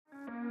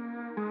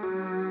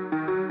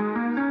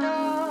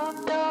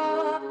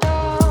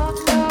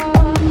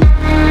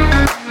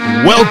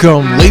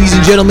Welcome, ladies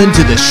and gentlemen,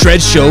 to the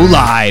Shred Show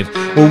Live,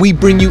 where we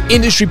bring you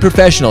industry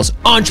professionals,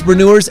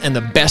 entrepreneurs, and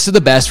the best of the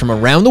best from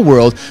around the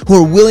world who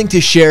are willing to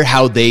share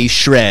how they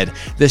shred,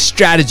 the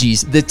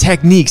strategies, the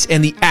techniques,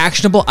 and the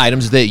actionable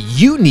items that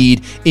you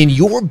need in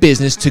your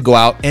business to go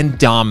out and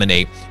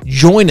dominate.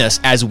 Join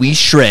us as we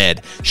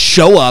shred,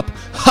 show up,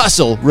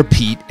 hustle,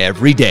 repeat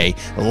every day.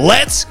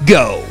 Let's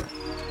go.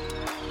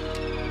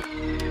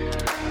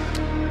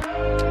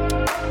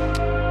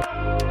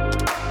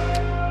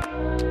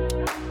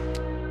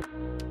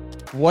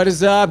 What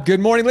is up? Good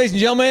morning, ladies and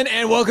gentlemen,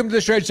 and welcome to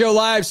the Shred Show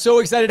Live. So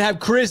excited to have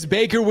Chris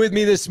Baker with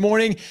me this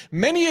morning.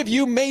 Many of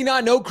you may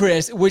not know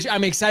Chris, which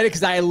I'm excited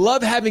because I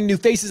love having new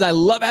faces. I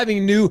love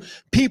having new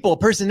people,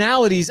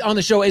 personalities on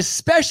the show,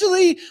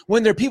 especially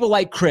when they're people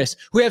like Chris,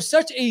 who have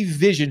such a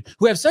vision,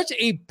 who have such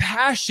a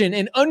passion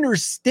and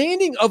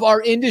understanding of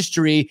our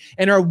industry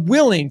and are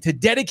willing to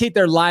dedicate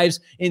their lives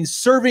in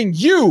serving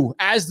you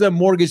as the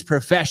mortgage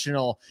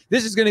professional.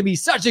 This is going to be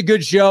such a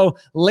good show.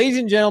 Ladies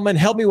and gentlemen,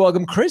 help me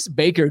welcome Chris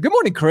Baker. Good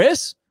morning,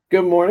 Chris.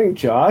 Good morning,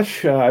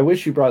 Josh. I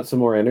wish you brought some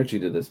more energy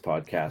to this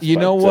podcast. You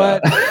know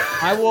what?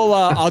 I will.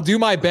 I'll do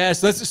my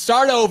best. Let's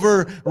start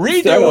over.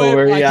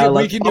 Redo it. Yeah,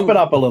 let's pump it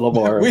up a little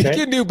more. We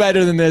can do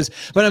better than this.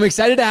 But I'm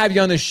excited to have you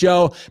on the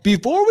show.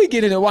 Before we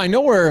get into, I know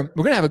we're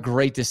going to have a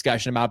great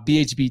discussion about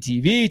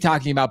BHBTV,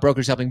 talking about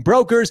brokers helping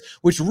brokers,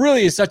 which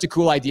really is such a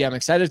cool idea. I'm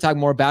excited to talk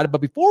more about it.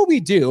 But before we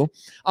do,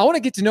 I want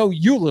to get to know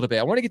you a little bit.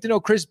 I want to get to know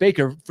Chris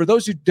Baker. For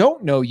those who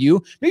don't know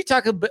you, maybe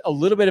talk a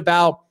little bit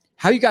about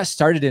how you got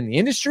started in the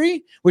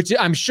industry, which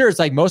I'm sure it's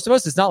like most of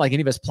us. It's not like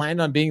any of us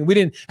planned on being. We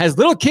didn't, as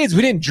little kids,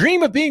 we didn't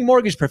dream of being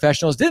mortgage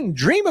professionals, didn't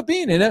dream of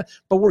being in it,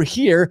 but we're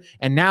here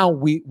and now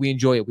we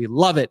enjoy it. We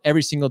love it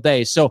every single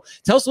day. So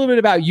tell us a little bit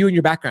about you and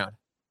your background.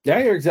 Yeah,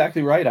 you're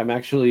exactly right. I'm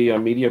actually a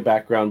media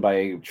background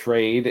by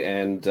trade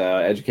and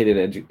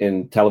educated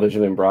in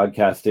television and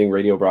broadcasting,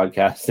 radio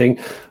broadcasting,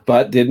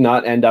 but did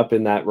not end up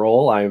in that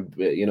role.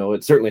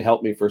 It certainly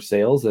helped me for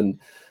sales and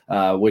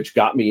which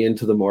got me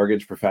into the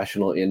mortgage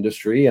professional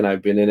industry. And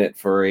I've been in it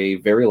for a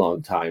very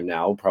long time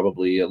now,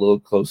 probably a little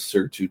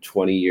closer to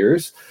 20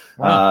 years.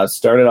 Wow.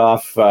 Started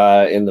off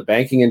in the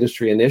banking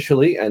industry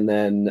initially, and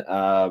then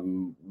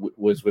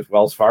was with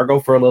Wells Fargo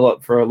for a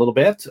little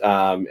bit.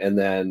 And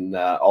then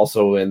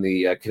also in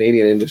the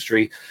Canadian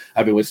industry,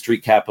 I've been with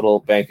Street Capital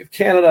Bank of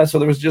Canada. So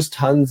there was just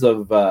tons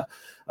of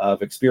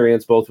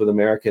experience, both with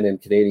American and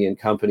Canadian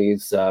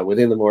companies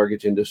within the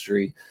mortgage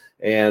industry.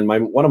 And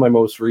one of my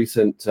most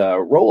recent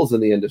roles in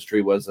the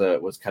industry was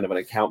kind of an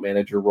account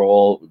manager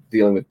role,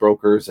 dealing with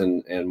brokers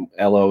and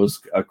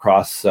LOs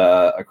across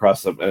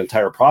an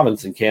entire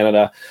province in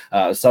Canada,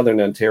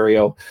 Southern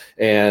Ontario,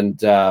 and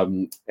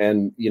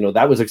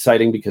that was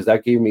exciting because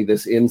that gave me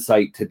this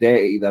insight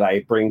today that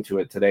I bring to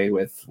it today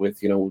with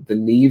the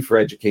need for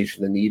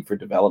education, the need for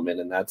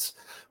development, and that's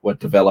what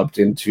developed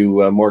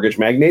into Mortgage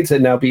Magnates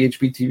and now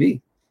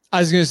BHBTV. I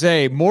was going to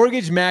say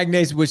Mortgage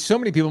Magnates, which so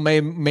many people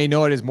may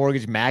know it as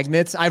Mortgage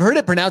Magnets. I've heard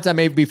it pronounced that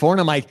maybe before,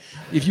 and I'm like,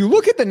 if you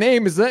look at the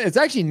name, it's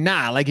actually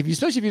not. Like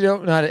especially if you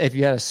don't know if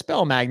you had to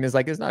spell magnets,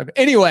 like it's not.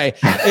 Anyway,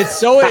 it's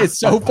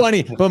so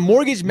funny. But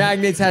Mortgage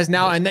Magnates has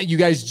now, and that you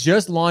guys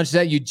just launched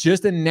that. You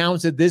just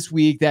announced it this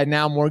week that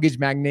now Mortgage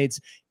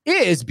Magnates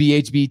is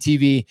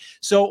BHBTV.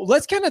 So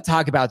let's kind of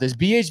talk about this.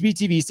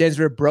 BHBTV stands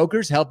for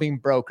Brokers Helping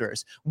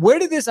Brokers. Where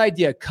did this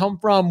idea come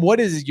from? What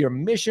is your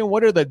mission?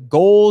 What are the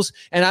goals?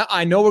 And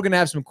I know we're going to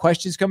have some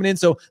questions coming in.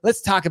 So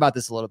let's talk about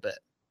this a little bit.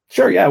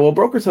 Sure. Yeah. Well,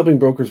 Brokers Helping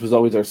Brokers was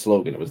always our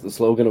slogan. It was the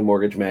slogan of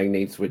Mortgage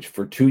Magnates, which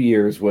for 2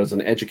 years was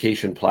an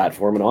education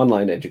platform, an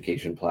online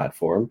education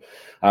platform.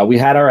 We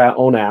had our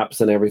own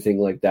apps and everything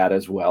like that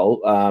as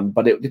well.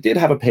 But it did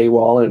have a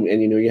paywall and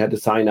you had to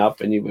sign up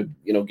and you would,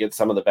 get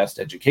some of the best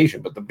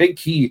education. But the big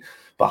key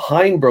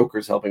behind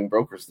Brokers Helping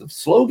Brokers, the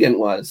slogan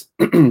was,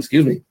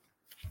 excuse me,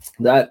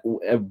 that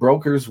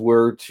brokers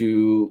were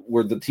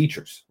the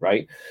teachers,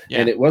 right? Yeah.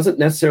 And it wasn't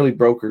necessarily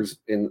brokers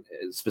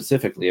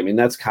specifically. I mean,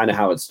 that's kind of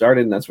how it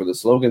started, and that's where the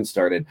slogan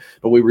started.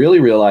 But we really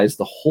realized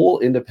the whole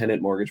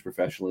independent mortgage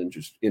professional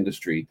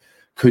industry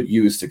could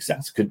use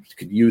success, could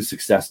use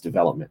success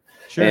development.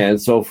 Sure.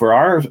 And so for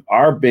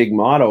our big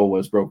motto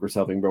was Brokers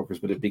Helping Brokers,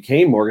 but it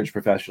became Mortgage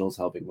Professionals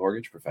Helping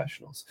Mortgage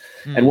Professionals.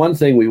 And one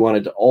thing we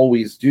wanted to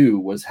always do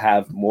was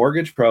have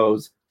mortgage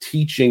pros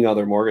teaching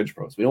other mortgage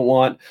pros. We don't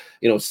want,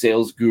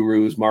 sales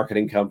gurus,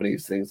 marketing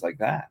companies, things like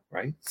that,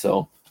 right?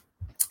 So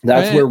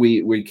that's where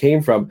we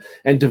came from,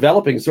 and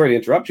developing, sorry to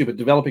interrupt you, but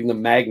developing the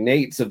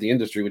magnates of the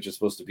industry, which is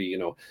supposed to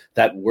be,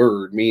 that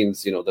word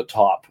means, the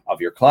top of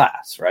your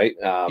class, right?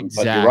 Exactly.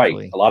 But you're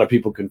right. A lot of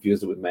people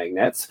confuse it with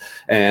magnets.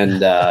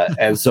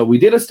 And so we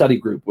did a study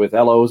group with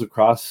LOs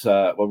across,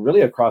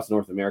 really across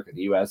North America,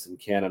 the US and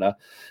Canada,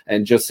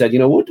 and just said,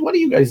 what do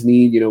you guys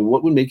need?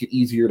 What would make it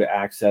easier to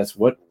access?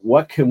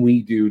 What can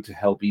we do to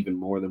help even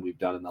more than we've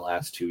done in the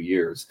last 2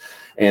 years?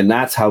 And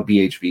that's how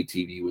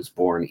BHBTV was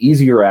born.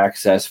 Easier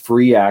access,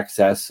 free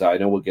access. I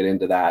know we'll get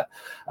into that.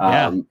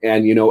 And,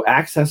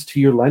 access to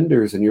your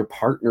lenders and your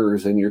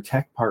partners and your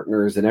tech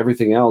partners and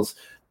everything else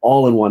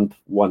all in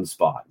one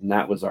spot. And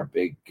that was our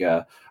big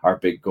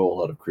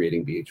goal out of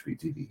creating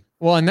BHBTV.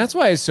 Well, and that's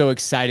why it's so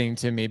exciting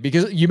to me,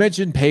 because you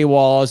mentioned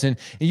paywalls and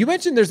you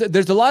mentioned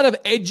there's a lot of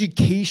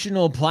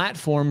educational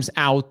platforms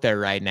out there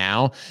right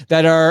now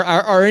that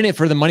are in it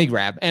for the money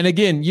grab. And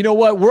again, you know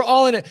what? We're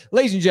all in it.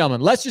 Ladies and gentlemen,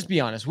 let's just be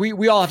honest.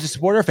 We all have to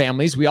support our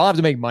families. We all have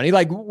to make money.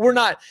 Like we're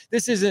not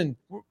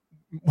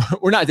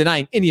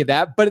denying any of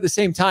that, but at the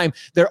same time,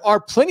 there are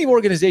plenty of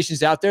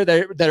organizations out there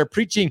that are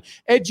preaching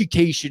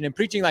education and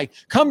preaching like,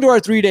 come to our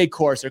 3-day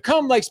course or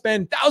come like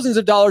spend thousands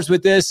of dollars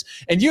with this.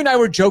 And you and I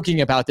were joking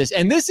about this.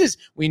 And this is,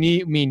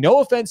 mean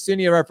no offense to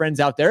any of our friends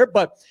out there,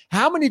 but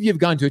how many of you have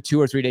gone to a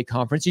 2 or 3 day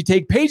conference? You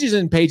take pages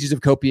and pages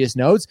of copious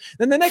notes.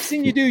 Then the next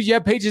thing you do is you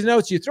have pages of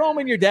notes, you throw them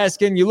in your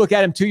desk and you look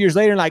at them 2 years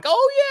later and like,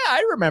 oh yeah,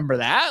 I remember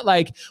that.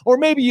 Like, or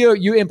maybe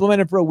you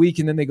implement it for a week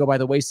and then they go by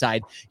the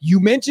wayside. You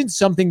mentioned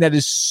something that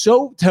is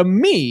so, to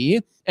me,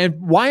 and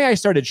why I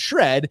started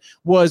Shred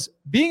was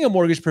being a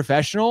mortgage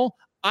professional.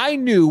 I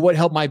knew what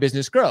helped my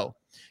business grow.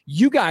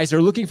 You guys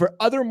are looking for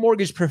other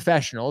mortgage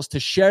professionals to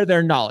share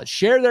their knowledge,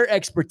 share their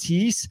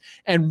expertise,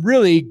 and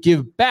really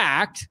give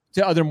back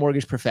to other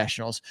mortgage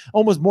professionals.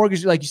 Almost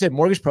mortgage, like you said,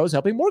 mortgage pros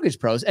helping mortgage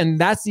pros. And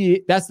that's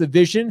the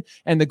vision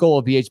and the goal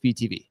of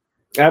BHBTV.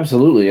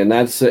 Absolutely. And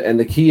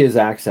the key is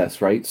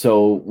access, right?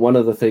 So one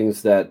of the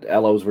things that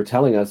LOs were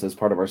telling us as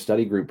part of our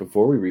study group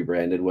before we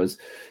rebranded was,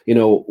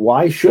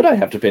 why should I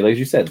have to pay, like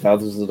you said,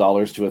 thousands of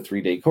dollars to a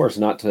 3-day course?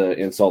 Not to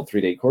insult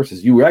 3-day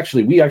courses.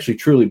 We actually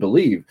truly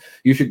believe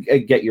you should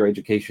get your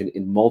education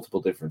in multiple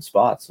different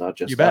spots, not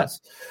just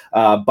us.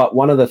 But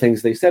one of the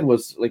things they said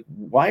was like,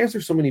 why is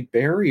there so many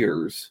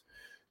barriers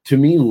to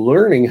me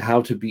learning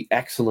how to be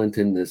excellent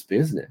in this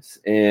business?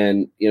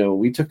 And,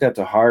 we took that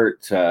to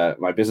heart.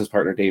 My business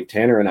partner, Dave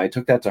Tanner, and I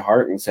took that to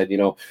heart and said,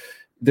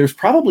 there's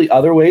probably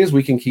other ways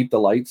we can keep the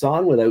lights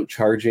on without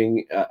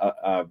charging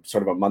a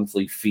sort of a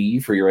monthly fee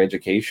for your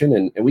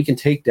education. And we can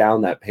take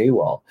down that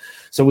paywall.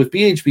 So with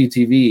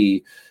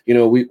BHBTV,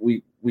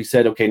 we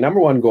said, okay, number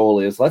one goal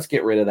is let's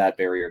get rid of that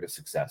barrier to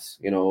success.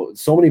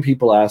 So many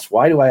people ask,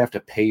 why do I have to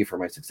pay for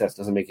my success?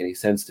 Doesn't make any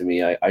sense to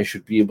me. I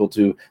should be able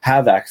to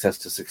have access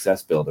to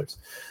success builders.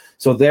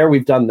 So there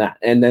we've done that.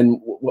 And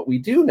then what we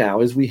do now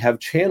is we have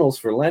channels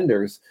for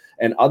lenders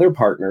and other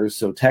partners,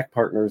 so tech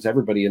partners,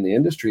 everybody in the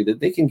industry, that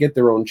they can get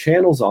their own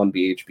channels on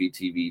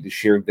BHBTV to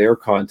share their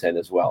content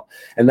as well.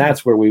 And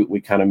that's where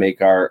we kind of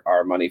make our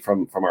money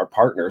from our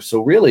partners.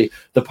 So really,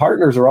 the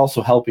partners are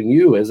also helping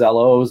you as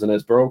LOs and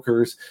as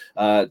brokers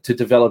to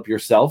develop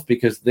yourself,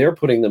 because they're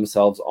putting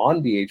themselves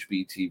on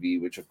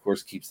BHBTV, which of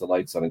course keeps the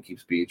lights on and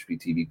keeps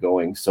BHBTV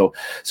going. So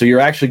you're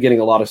actually getting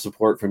a lot of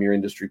support from your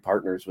industry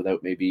partners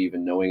without maybe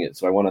even knowing it.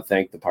 So I want to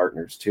thank the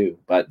partners too.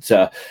 But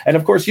and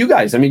of course, you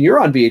guys, you're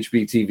on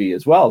BHBTV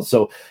as well.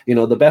 So,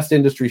 the best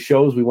industry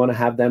shows, we want to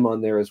have them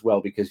on there as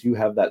well, because you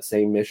have that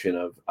same mission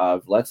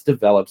of let's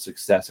develop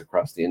success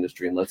across the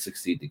industry and let's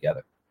succeed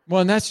together. Well,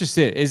 and that's just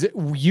it. Is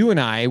you and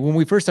I, when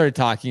we first started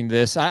talking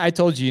this, I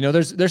told you,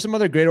 there's some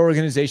other great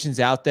organizations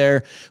out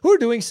there who are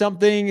doing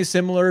something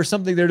similar,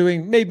 something they're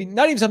doing, maybe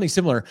not even something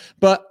similar,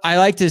 but I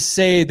like to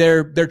say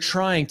they're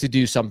trying to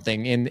do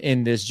something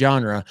in this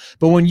genre.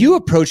 But when you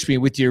approached me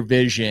with your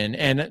vision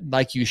and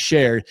like you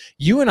shared,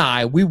 you and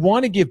I, we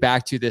want to give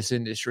back to this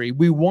industry.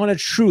 We want to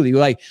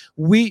truly,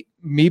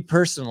 me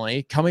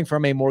personally, coming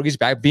from a mortgage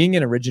back, being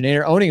an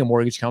originator, owning a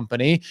mortgage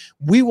company,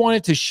 we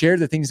wanted to share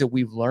the things that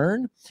we've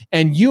learned.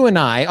 And you and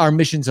I, our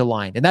missions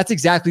aligned. And that's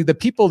exactly the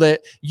people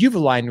that you've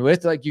aligned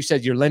with. Like you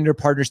said, your lender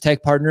partners,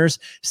 tech partners,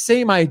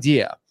 same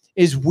idea.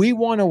 Is we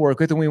want to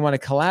work with and we want to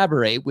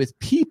collaborate with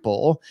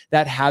people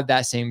that have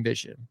that same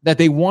vision, that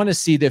they want to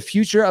see the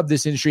future of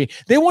this industry.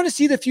 They want to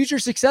see the future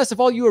success of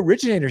all you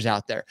originators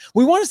out there.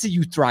 We want to see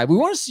you thrive. We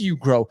want to see you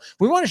grow.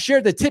 We want to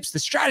share the tips, the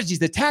strategies,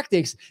 the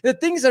tactics, the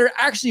things that are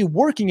actually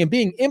working and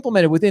being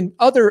implemented within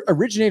other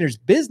originators'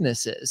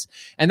 businesses.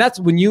 And that's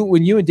when you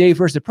and Dave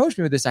first approached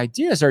me with this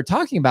idea, started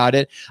talking about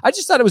it, I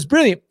just thought it was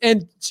brilliant.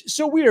 And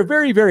so we are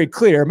very, very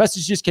clear. A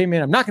message just came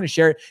in. I'm not going to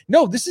share it.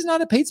 No, this is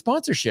not a paid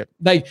sponsorship.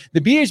 Like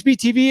the BHBTV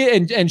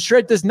and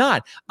Shred does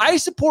not. I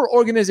support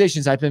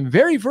organizations. I've been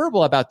very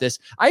verbal about this.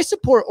 I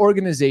support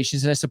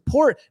organizations and I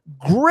support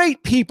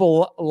great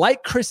people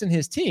like Chris and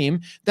his team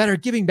that are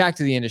giving back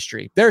to the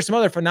industry. There are some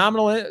other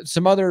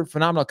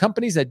phenomenal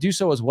companies that do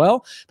so as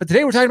well. But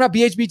today we're talking about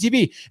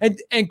BHBTV.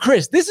 And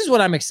Chris, this is what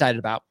I'm excited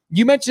about.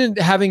 You mentioned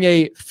having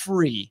a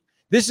free.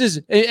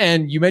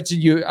 And you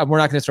mentioned we're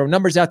not going to throw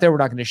numbers out there. We're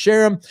not going to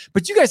share them,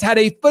 but you guys had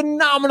a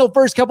phenomenal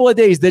first couple of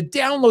days. The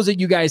downloads that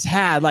you guys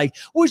had,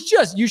 was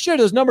just, you shared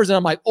those numbers and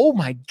I'm like, oh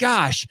my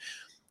gosh,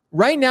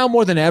 right now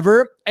more than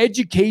ever,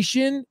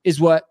 education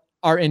is what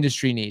our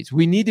industry needs.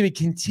 We need to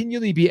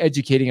continually be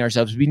educating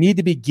ourselves. We need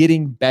to be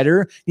getting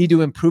better, need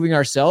to improving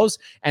ourselves.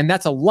 And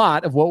that's a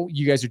lot of what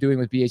you guys are doing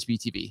with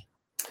BHBTV.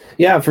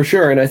 Yeah, for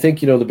sure. And I think,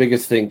 the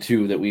biggest thing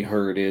too that we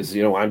heard is,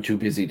 I'm too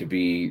busy to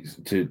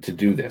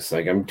do this.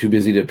 Like, I'm too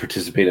busy to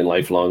participate in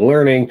lifelong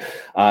learning.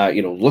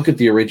 Look at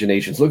the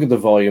originations, look at the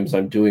volumes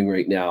I'm doing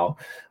right now.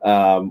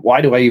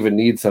 Why do I even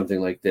need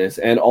something like this?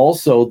 And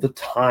also the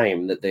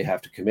time that they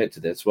have to commit to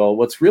this. Well,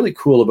 what's really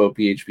cool about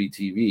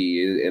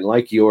BHBTV and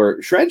like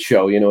your Shred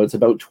show, it's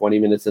about 20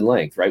 minutes in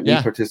length, right? Yeah.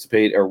 We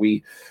participate, or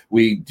we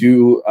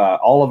do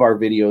all of our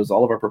videos,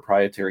 all of our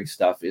proprietary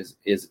stuff is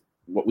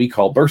what we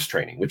call burst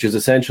training, which is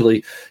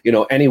essentially,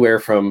 anywhere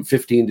from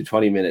 15 to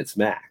 20 minutes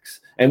max.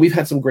 And we've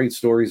had some great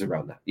stories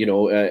around that.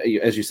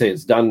 As you say,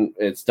 it's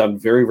done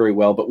very, very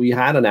well. But we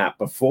had an app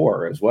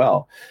before as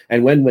well.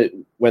 And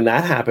when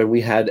that happened,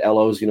 we had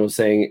LOs,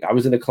 saying, I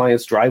was in a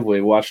client's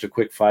driveway, watched a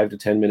quick 5 to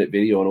 10 minute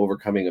video on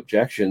overcoming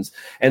objections.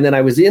 And then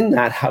I was in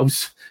that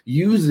house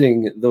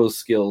using those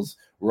skills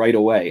right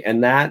away.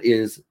 And that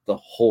is the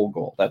whole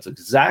goal. That's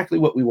exactly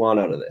what we want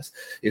out of this,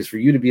 is for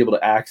you to be able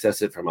to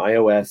access it from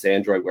iOS,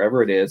 Android,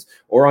 wherever it is,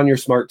 or on your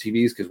smart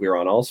TVs, because we're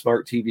on all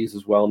smart TVs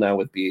as well now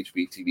with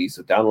BHBTV.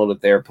 So download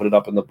it there, put it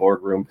up in the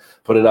boardroom,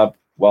 put it up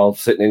while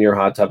sitting in your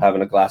hot tub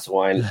having a glass of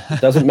wine.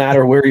 It doesn't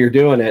matter where you're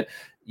doing it.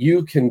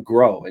 You can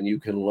grow and you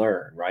can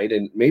learn, right?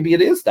 And maybe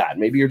it is that.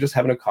 Maybe you're just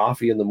having a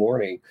coffee in the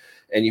morning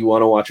and you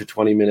want to watch a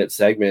 20-minute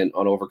segment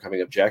on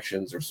overcoming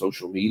objections or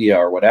social media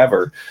or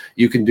whatever.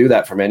 You can do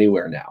that from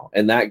anywhere now.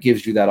 And that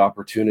gives you that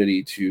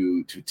opportunity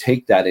to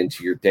take that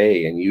into your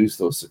day and use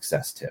those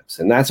success tips.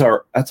 And that's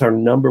our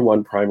number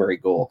one primary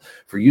goal,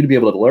 for you to be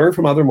able to learn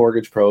from other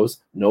mortgage pros,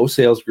 no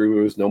sales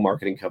gurus, no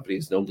marketing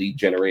companies, no lead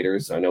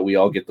generators. I know we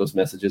all get those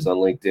messages on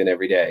LinkedIn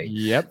every day.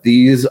 Yep.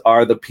 These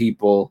are the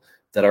people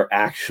that are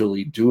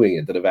actually doing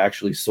it, that have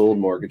actually sold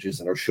mortgages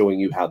and are showing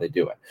you how they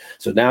do it.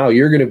 So now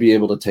you're going to be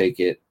able to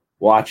take it,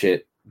 watch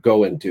it,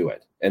 go and do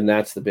it. And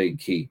that's the big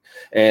key.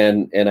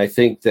 And I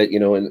think that,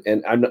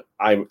 and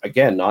I'm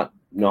again, not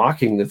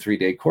knocking the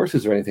 3-day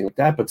courses or anything like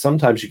that, but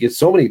sometimes you get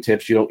so many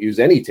tips, you don't use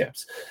any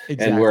tips.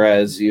 Exactly. And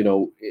whereas,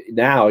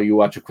 now you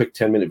watch a quick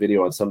 10-minute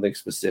video on something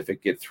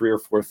specific, get 3 or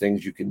 4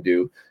 things you can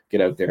do,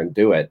 get out there and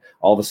do it.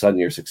 All of a sudden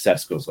your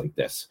success goes like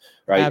this,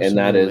 right?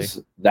 Absolutely.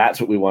 And that's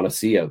what we want to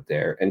see out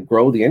there, and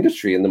grow the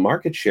industry and the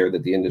market share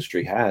that the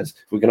industry has.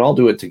 If we can all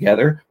do it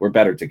together, we're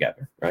better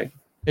together, right?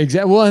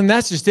 Exactly. Well, and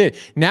that's just it.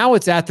 Now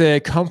it's at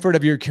the comfort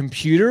of your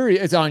computer.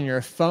 It's on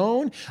your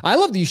phone. I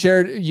love that you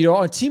shared,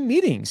 on team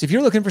meetings. If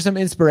you're looking for some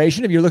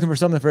inspiration, if you're looking for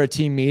something for a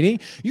team meeting,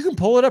 you can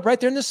pull it up right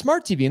there in the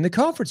smart TV in the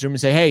conference room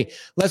and say, hey,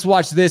 let's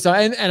watch this.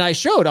 And I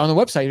showed on the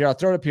website here, I'll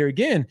throw it up here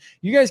again.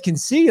 You guys can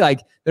see, like,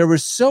 there were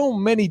so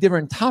many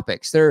different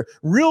topics. They're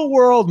real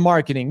world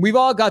marketing. We've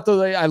all got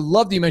those. I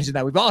love that you mentioned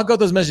that. We've all got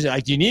those messages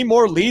like, do you need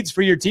more leads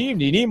for your team?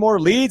 Do you need more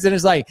leads? And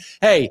it's like,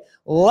 hey,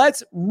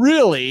 let's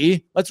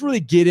really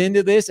get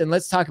into this and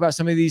let's talk about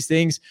some of these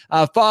things.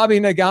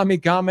 Fabi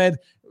Nagami comment,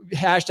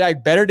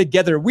 hashtag better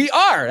together. We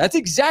are.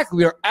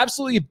 We are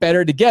absolutely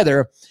better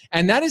together.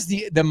 And that is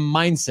the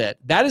mindset.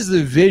 That is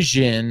the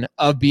vision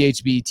of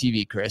BHB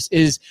TV, Chris,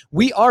 is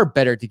we are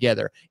better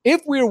together.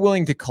 If we're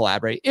willing to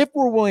collaborate, if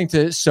we're willing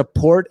to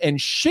support and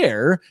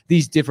share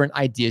these different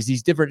ideas,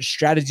 these different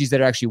strategies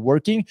that are actually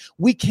working,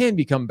 we can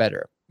become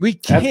better. We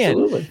can.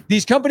 Absolutely.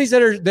 These companies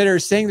that are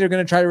saying they're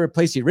going to try to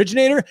replace the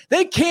originator,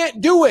 they can't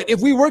do it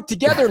if we work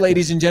together,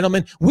 ladies and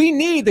gentlemen. We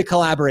need the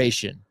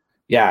collaboration.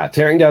 Yeah,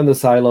 tearing down the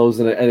silos.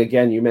 And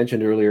again, you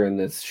mentioned earlier in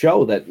this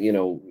show that,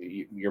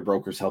 your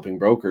brokers helping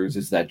brokers.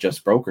 Is that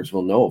just brokers?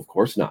 Well, no, of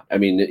course not. I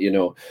mean,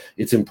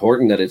 it's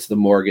important that it's the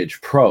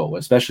mortgage pro,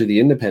 especially the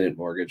independent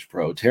mortgage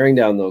pro, tearing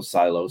down those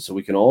silos so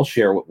we can all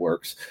share what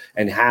works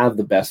and have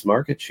the best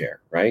market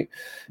share, right?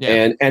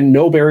 Yeah. And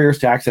no barriers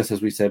to access,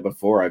 as we said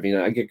before. I mean,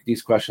 I get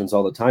these questions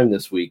all the time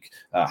this week.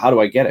 How do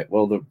I get it?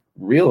 Well, the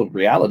real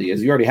reality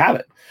is you already have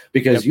it,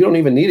 because you don't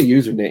even need a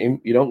username.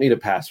 You don't need a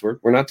password.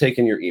 We're not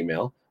taking your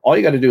email. All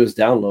you got to do is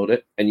download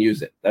it and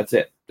use it. That's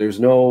it.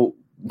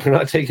 We're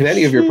not taking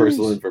any of your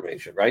personal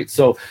information, right?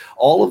 So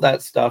all of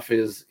that stuff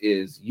is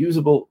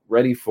usable,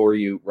 ready for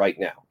you right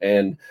now.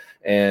 And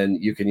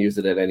you can use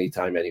it at any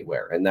time,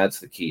 anywhere. And that's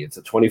the key. It's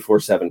a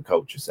 24/7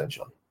 coach,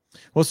 essentially.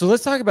 Well, so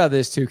let's talk about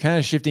this too, kind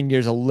of shifting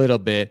gears a little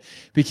bit,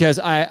 because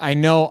I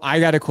know I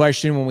got a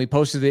question when we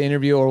posted the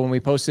interview, or when we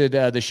posted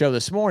the show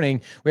this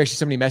morning. We actually,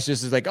 somebody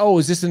messaged us like, oh,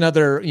 is this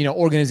another,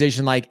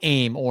 organization like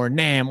AIM or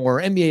NAM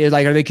or MBA?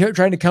 Like, are they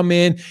trying to come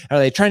in? Are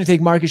they trying to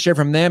take market share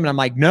from them? And I'm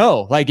like,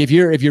 no, like if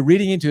you're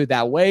reading into it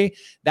that way,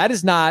 that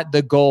is not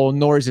the goal,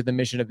 nor is it the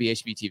mission of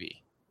BHB TV.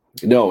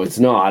 No, it's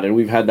not. And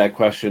we've had that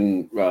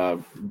question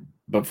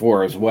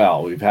before as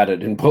well. We've had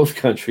it in both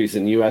countries,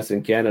 in US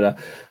and Canada,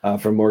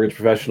 from Mortgage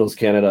Professionals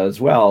Canada as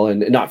well,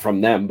 and not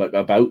from them, but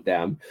about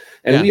them.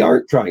 And we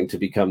aren't trying to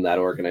become that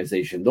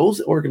organization.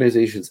 Those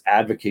organizations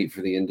advocate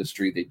for the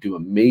industry. They do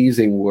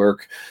amazing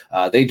work.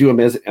 They do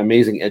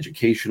amazing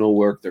educational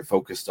work. They're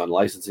focused on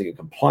licensing and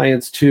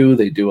compliance too.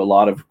 They do a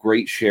lot of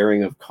great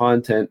sharing of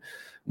content.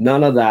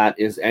 None of that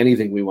is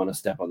anything we want to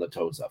step on the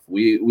toes of.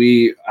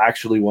 We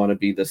actually want to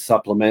be the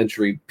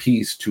supplementary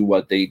piece to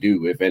what they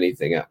do, if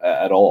anything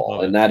at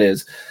all. And that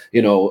is,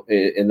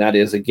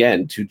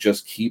 again, to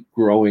just keep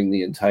growing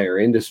the entire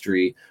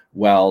industry.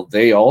 Well,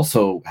 they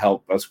also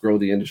help us grow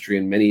the industry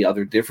in many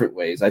other different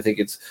ways. I think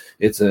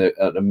it's an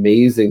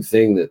amazing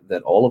thing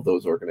that all of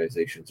those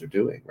organizations are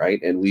doing, right?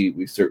 And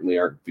we certainly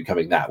are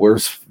becoming that. We're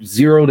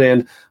zeroed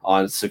in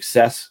on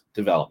success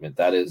development.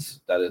 That is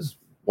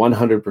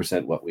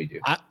 100% what we do.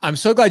 I'm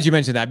so glad you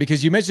mentioned that,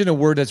 because you mentioned a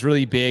word that's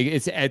really big.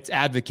 It's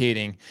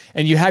advocating.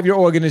 And you have your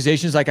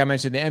organizations, like I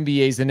mentioned, the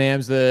MBAs, the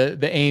NAMs,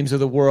 the AIMs of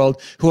the world,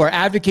 who are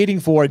advocating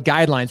for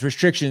guidelines,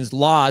 restrictions,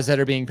 laws that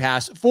are being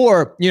passed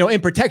for,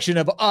 in protection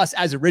of us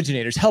as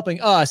originators,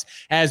 helping us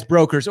as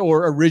brokers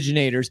or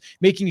originators,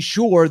 making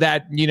sure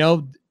that,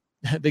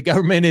 the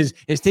government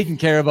is taking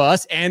care of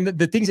us and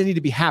the things that need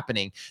to be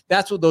happening.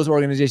 That's what those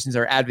organizations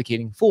are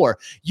advocating for.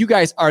 You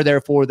guys are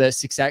there for the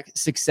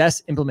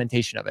success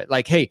implementation of it.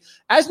 Like, hey,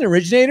 as an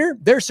originator,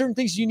 there are certain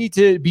things you need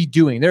to be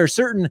doing. There are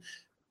certain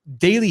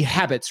daily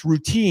habits,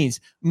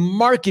 routines,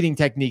 marketing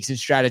techniques, and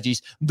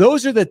strategies.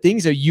 Those are the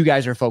things that you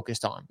guys are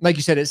focused on. Like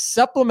you said, it's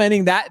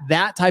supplementing that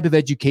type of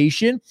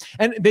education,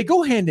 and they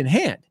go hand in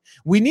hand.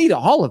 We need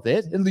all of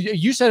it. And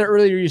you said it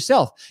earlier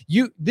yourself.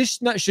 This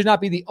should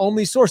not be the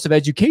only source of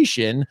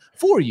education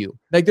for you.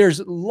 Like,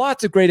 there's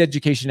lots of great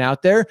education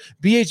out there.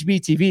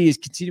 BHB TV is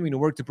continuing to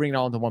work to bring it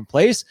all into one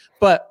place,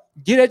 but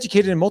get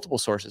educated in multiple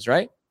sources,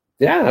 right?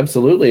 Yeah,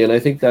 absolutely. And I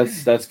think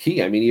that's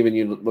key. I mean, even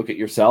you look at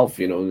yourself,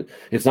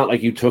 it's not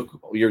like you took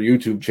your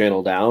YouTube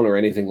channel down or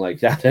anything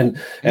like that and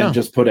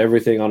just put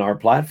everything on our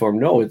platform.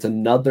 No, it's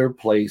another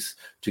place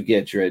to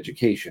get your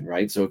education,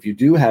 right? So if you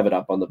do have it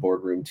up on the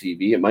Boardroom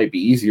TV, it might be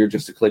easier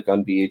just to click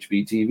on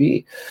BHB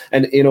TV.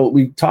 And,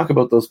 we talk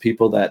about those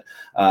people that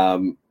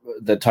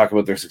talk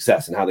about their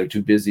success and how they're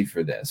too busy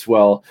for this.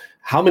 Well,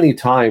 how many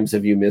times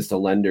have you missed a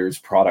lender's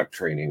product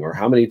training, or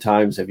how many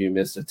times have you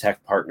missed a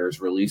tech partner's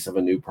release of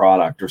a new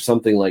product or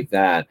something like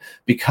that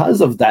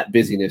because of that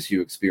busyness you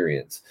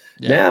experience?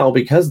 Yeah. Now,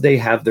 because they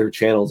have their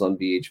channels on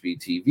BHB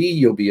TV,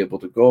 you'll be able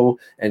to go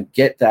and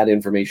get that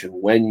information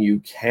when you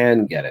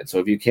can get it. So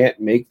if you can't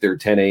make their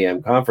 10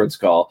 a.m. conference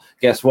call,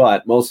 guess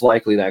what? Most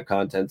likely that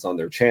content's on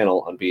their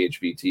channel on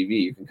BHB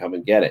TV. You can come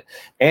and get it.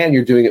 And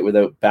you're doing it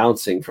without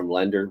bouncing from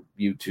lender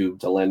YouTube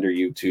to lender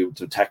YouTube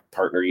to tech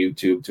partner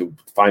YouTube to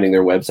finding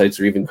their websites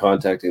or even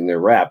contacting their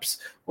reps.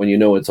 When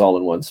it's all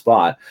in one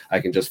spot, I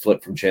can just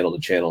flip from channel to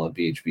channel on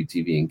BHB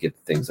TV and get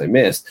the things I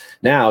missed.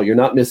 Now you're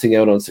not missing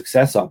out on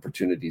success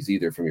opportunities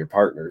either from your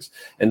partners.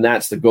 And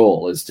that's the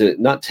goal, is to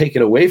not take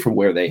it away from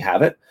where they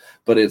have it,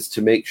 but it's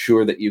to make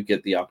sure that you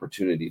get the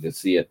opportunity to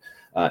see it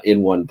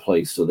in one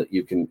place, so that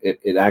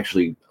it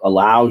actually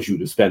allows you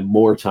to spend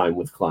more time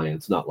with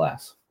clients, not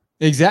less.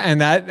 Exactly. And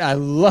that, I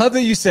love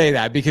that you say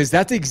that, because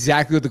that's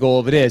exactly what the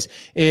goal of it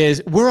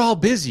is we're all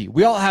busy.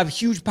 We all have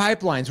huge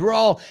pipelines. We're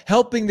all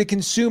helping the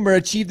consumer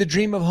achieve the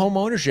dream of home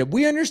ownership.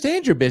 We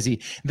understand you're busy.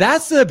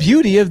 That's the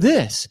beauty of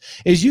this,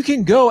 is you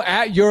can go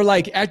at your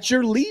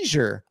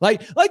leisure.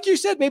 Like you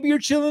said, maybe you're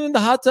chilling in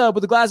the hot tub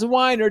with a glass of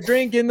wine or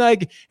drinking,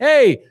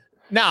 hey,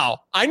 now,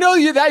 I know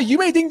you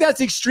may think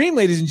that's extreme,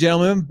 ladies and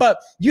gentlemen, but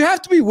you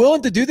have to be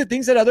willing to do the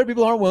things that other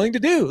people aren't willing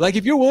to do. Like,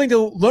 if you're willing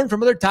to learn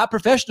from other top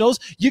professionals,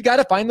 you got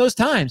to find those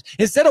times.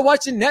 Instead of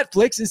watching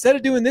Netflix, instead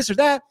of doing this or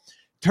that,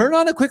 turn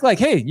on a quick,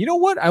 hey, you know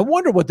what? I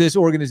wonder what this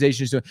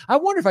organization is doing. I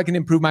wonder if I can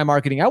improve my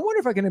marketing. I wonder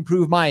if I can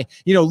improve my,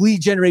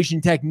 lead generation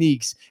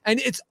techniques. And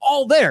it's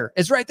all there.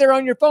 It's right there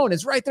on your phone.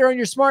 It's right there on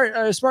your smart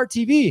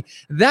TV.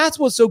 That's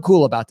what's so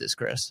cool about this,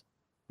 Chris.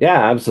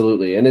 Yeah,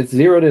 absolutely. And it's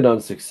zeroed in on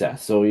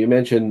success. So you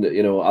mentioned,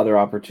 other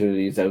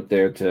opportunities out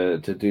there to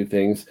do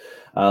things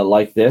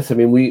like this. I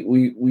mean,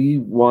 we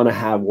want to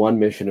have one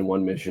mission and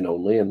one mission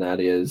only, and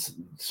that is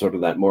sort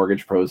of that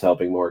mortgage pros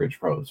helping mortgage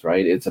pros,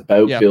 right? It's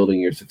about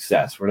building your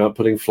success. We're not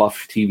putting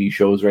fluff TV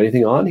shows or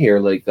anything on here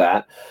like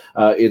that.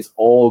 It's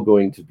all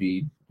going to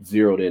be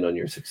zeroed in on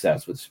your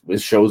success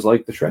with shows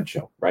like the Shred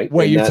Show, right?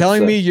 Wait, you're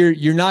telling me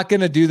you're not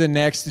going to do the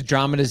next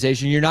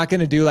dramatization? You're not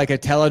going to do like a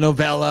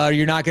telenovela?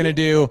 You're not going to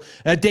do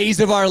Days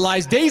of Our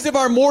Lives, Days of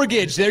Our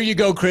Mortgage? There you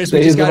go, Chris.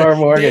 Days of Our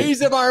Mortgage.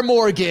 Days of Our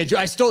Mortgage.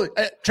 I stole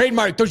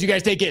trademark. Don't you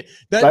guys take it?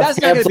 That's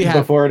not going to be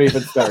happening before it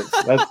even starts.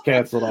 That's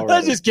canceled already.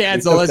 Let's just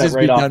cancel. Let's just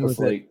be done with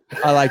it.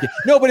 I like it.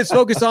 No, but it's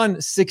focused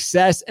on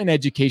success and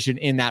education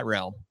in that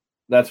realm.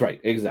 That's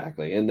right.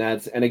 Exactly. And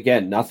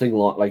again, nothing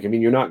long.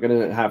 You're not going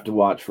to have to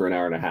watch for an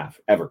hour and a half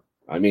ever.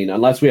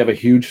 Unless we have a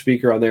huge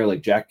speaker on there,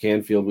 like Jack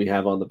Canfield, we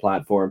have on the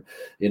platform,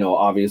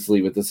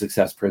 obviously with the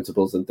success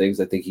principles and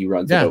things, I think he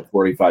runs about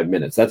 45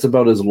 minutes. That's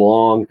about as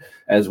long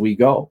as we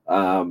go.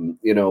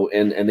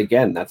 And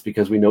again, that's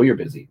because we know you're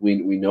busy. We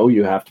know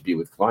you have to be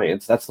with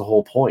clients. That's the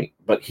whole point.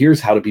 But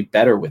here's how to be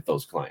better with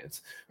those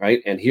clients,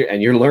 right? And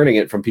you're learning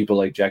it from people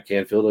like Jack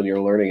Canfield, and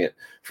you're learning it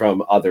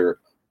from other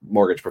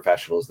mortgage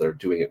professionals that are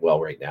doing it well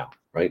right now,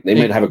 right? They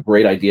might have a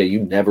great idea you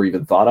never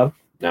even thought of.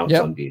 Now it's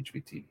on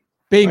BHBT.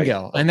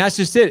 Bingo. Right? And that's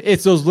just it.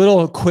 It's those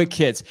little quick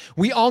hits.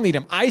 We all need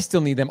them. I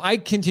still need them. I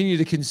continue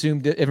to consume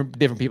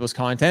different people's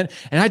content.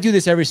 And I do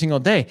this every single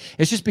day.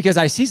 It's just because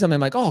I see something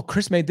like, oh,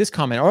 Chris made this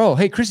comment. Or, oh,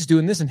 hey, Chris is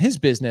doing this in his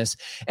business.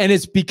 And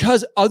it's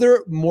because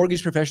other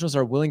mortgage professionals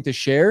are willing to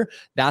share.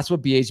 That's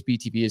what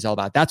BHBTV is all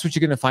about. That's what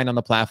you're going to find on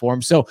the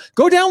platform. So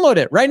go download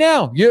it right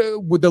now.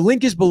 The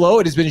link is below.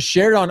 It has been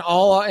shared on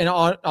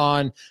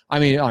on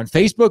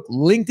Facebook,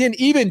 LinkedIn,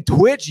 even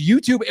Twitch,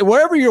 YouTube,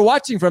 wherever you're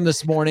watching from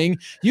this morning.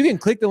 You can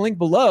click the link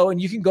below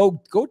and you can go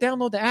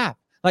download the app.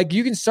 Like,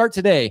 you can start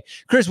today.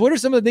 Chris, what are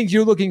some of the things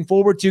you're looking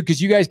forward to?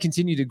 Because you guys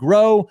continue to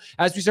grow.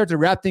 As we start to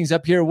wrap things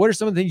up here, what are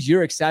some of the things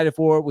you're excited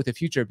for with the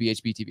future of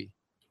BHBTV?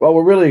 Well,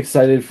 we're really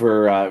excited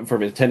for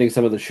attending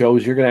some of the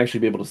shows. You're going to actually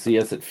be able to see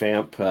us at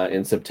FAMP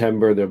in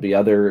September. There'll be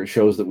other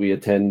shows that we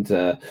attend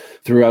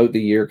throughout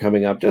the year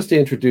coming up just to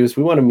introduce.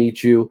 We want to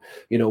meet you.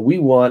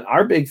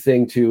 Our big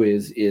thing too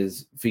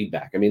is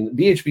feedback. I mean,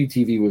 BHB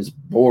TV was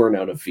born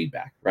out of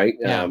feedback, right?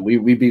 Yeah.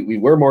 We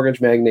were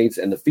mortgage magnates,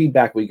 and the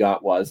feedback we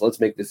got was, let's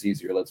make this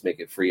easier. Let's make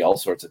it free, all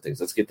sorts of things.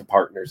 Let's get the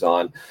partners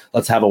on.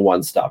 Let's have a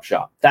one-stop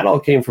shop. That all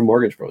came from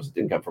Mortgage Pros. It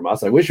didn't come from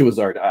us. I wish it was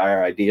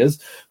our ideas,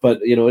 but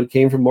it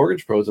came from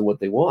Mortgage Pros and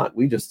what they want.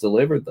 We just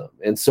delivered them.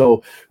 And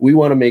so we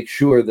want to make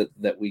sure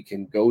that we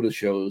can go to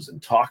shows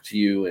and talk to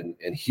you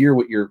and hear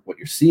what you're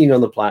seeing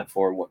on the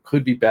platform, what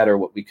could be better,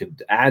 what we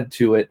could add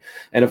to it.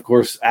 And of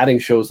course, adding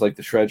shows like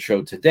the Shred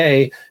Show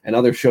today and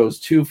other shows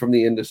too from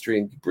the industry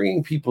and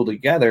bringing people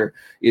together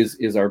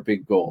is our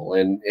big goal.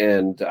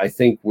 And I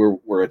think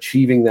we're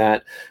achieving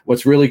that.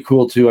 What's really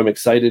cool too, I'm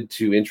excited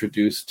to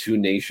introduce two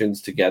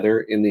nations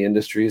together in the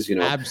industries.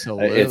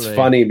 Absolutely. It's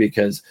funny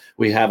because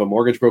we have a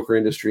mortgage broker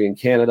industry in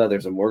Canada.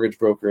 There's a mortgage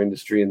broker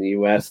industry in the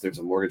US. There's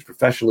a mortgage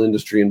professional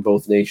industry in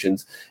both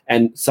nations.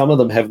 And some of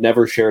them have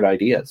never shared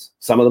ideas.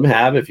 Some of them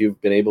have, if you've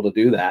been able to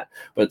do that,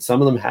 but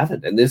some of them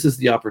haven't. And this is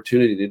the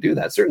opportunity to do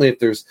that. Certainly if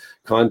there's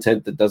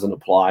content that doesn't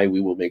apply,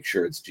 we will make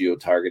sure it's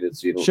geo-targeted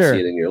so you don't see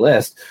it in your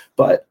list.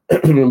 But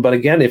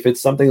again, if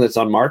it's something that's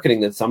on marketing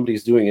that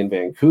somebody's doing in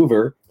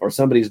Vancouver or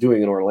somebody's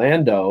doing in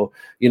Orlando,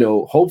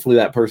 hopefully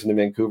that person in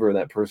Vancouver and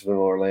that person in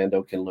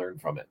Orlando can learn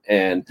from it.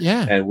 And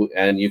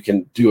you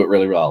can do it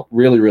really well,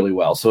 really, really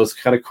well. So it's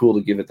kind of cool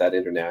to give it that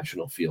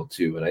international feel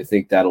too. And I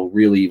think that'll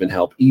really even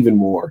help even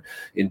more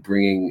in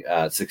bringing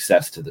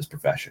success to this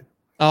profession.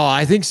 Oh,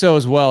 I think so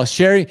as well.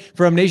 Sharing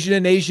from nation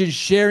to nation,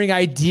 sharing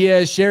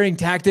ideas, sharing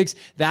tactics.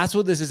 That's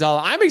what this is all.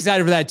 I'm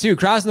excited for that too.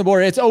 Crossing the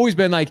border. It's always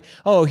been like,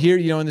 oh, here,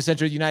 in the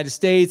central United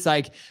States,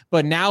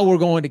 but now we're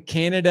going to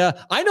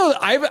Canada. I know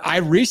I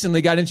recently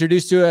got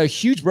introduced to a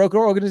huge broker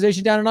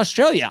organization down in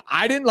Australia.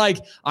 I didn't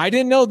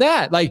know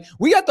that.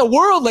 We got the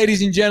world,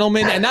 ladies and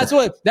gentlemen. And that's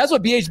what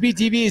BHB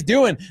TV is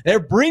doing. They're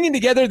bringing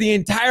together the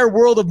entire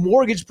world of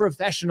mortgage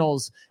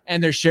professionals,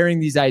 and they're sharing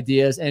these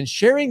ideas and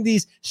sharing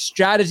these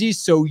strategies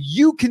so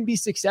you can be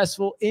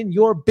successful in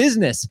your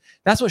business.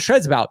 That's what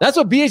Shred's about. That's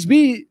what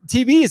BHB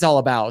TV is all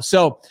about.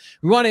 So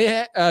we want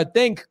to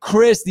thank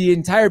Chris, the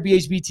entire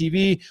BHB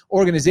TV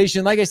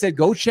organization. Like I said,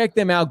 go check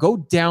them out. Go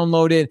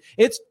download it.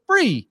 It's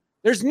free.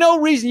 There's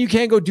no reason you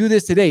can't go do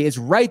this today. It's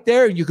right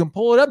there. You can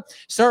pull it up,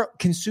 start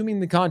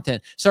consuming the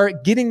content,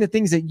 start getting the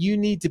things that you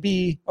need to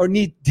be or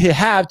need to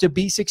have to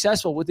be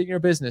successful within your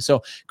business.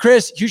 So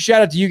Chris, huge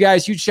shout out to you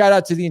guys. Huge shout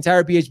out to the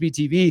entire BHB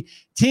TV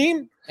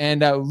team.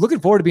 And looking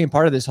forward to being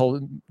part of this whole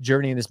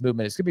journey and this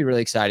movement. It's going to be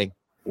really exciting.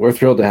 We're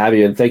thrilled to have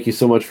you. And thank you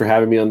so much for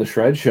having me on the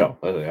Shred Show.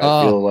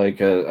 I feel like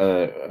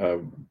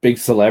a big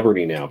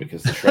celebrity now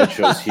because the Shred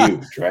Show is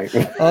huge, right?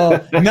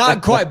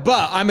 Not quite,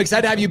 but I'm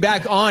excited to have you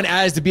back on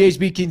as the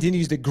BHB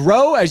continues to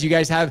grow, as you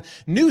guys have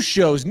new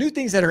shows, new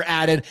things that are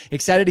added.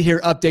 Excited to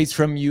hear updates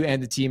from you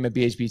and the team at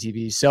BHB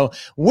TV. So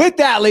with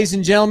that, ladies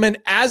and gentlemen,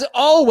 as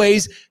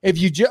always, if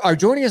you are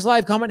joining us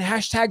live, comment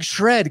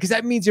 #Shred, because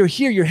that means you're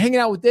here. You're hanging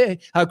out with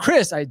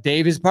Chris.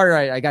 Dave is part of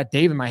it. I got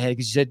Dave in my head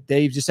because you said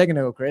Dave just a second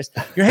ago, Chris.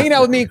 You're hanging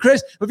out with me and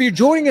Chris. But if you're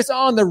joining us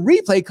on the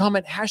replay,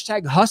 comment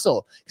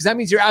 #Hustle, because that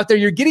means you're out there,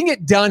 you're getting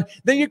it done.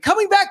 Then you're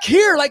coming back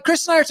here, like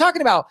Chris and I are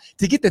talking about,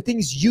 to get the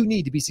things you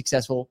need to be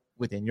successful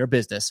within your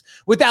business.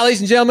 With that,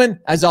 ladies and gentlemen,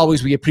 as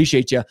always, we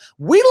appreciate you.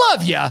 We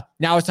love you.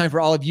 Now it's time for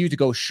all of you to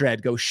go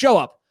shred, go show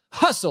up,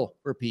 hustle,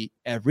 repeat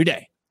every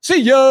day.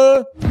 See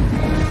ya.